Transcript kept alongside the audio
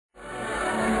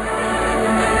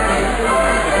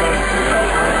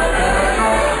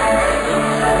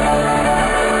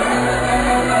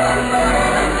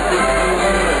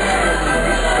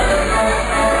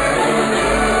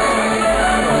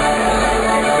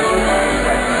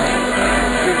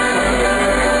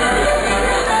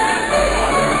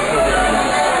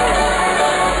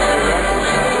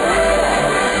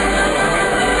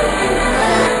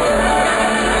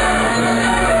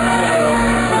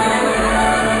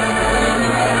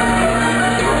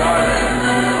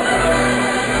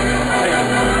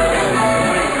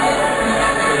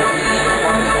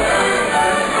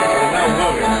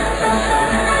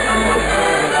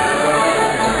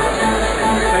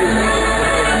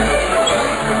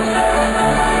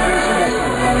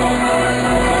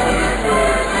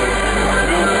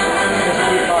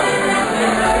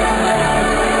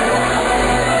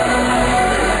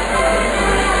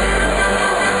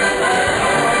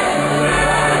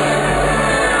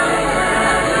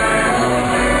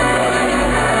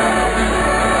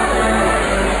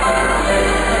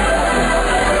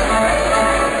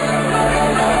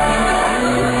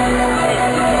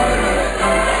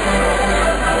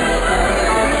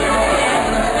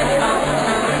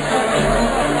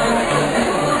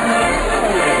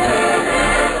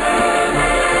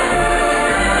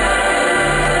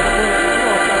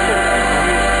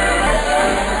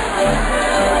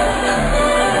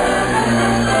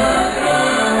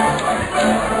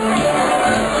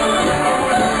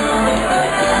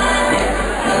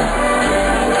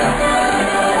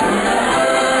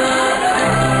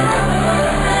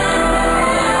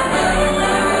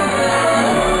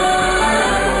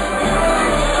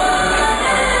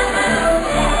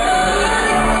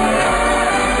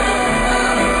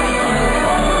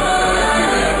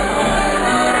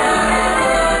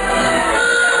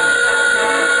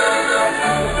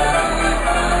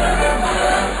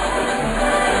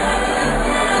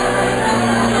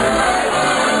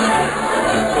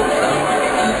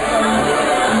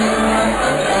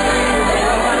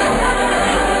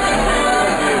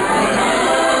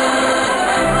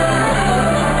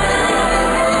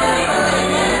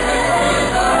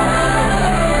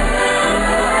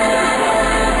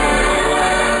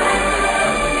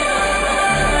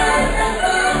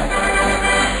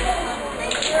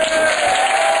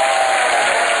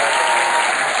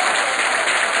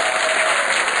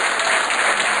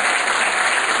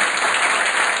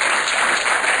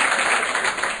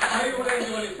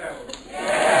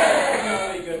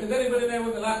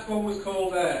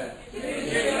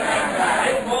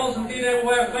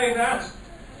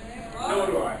Nor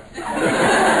do I.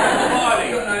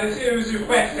 It was a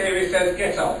request here, it says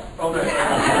get off. Oh, no.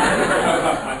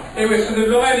 It was for the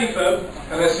Riley Club,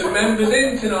 and there's some members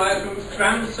in tonight from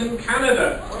France and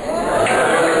Canada.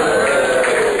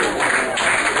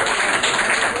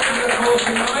 And of course, a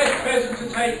nice present to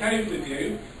take home with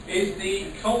you is the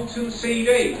Compton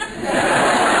CD. And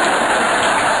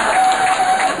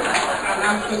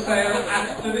have to say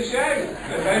after the show.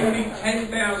 There's only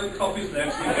 10,000 copies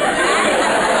left.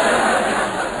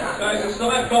 So it's a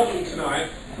slight problem tonight.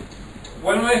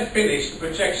 When I finish, the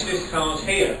projectionist can't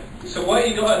hear. So what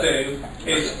you've got to do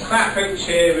is clap and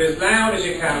cheer as loud as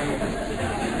you can.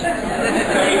 So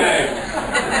you know.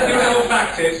 Give it a little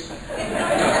practice.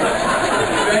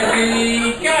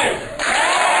 Ready, go!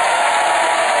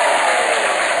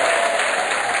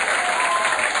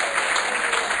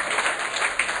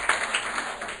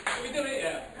 Have we done it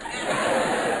yet?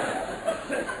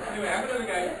 Anyway, have another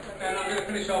go. And I'm going to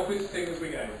finish off with Sing As We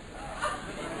Go.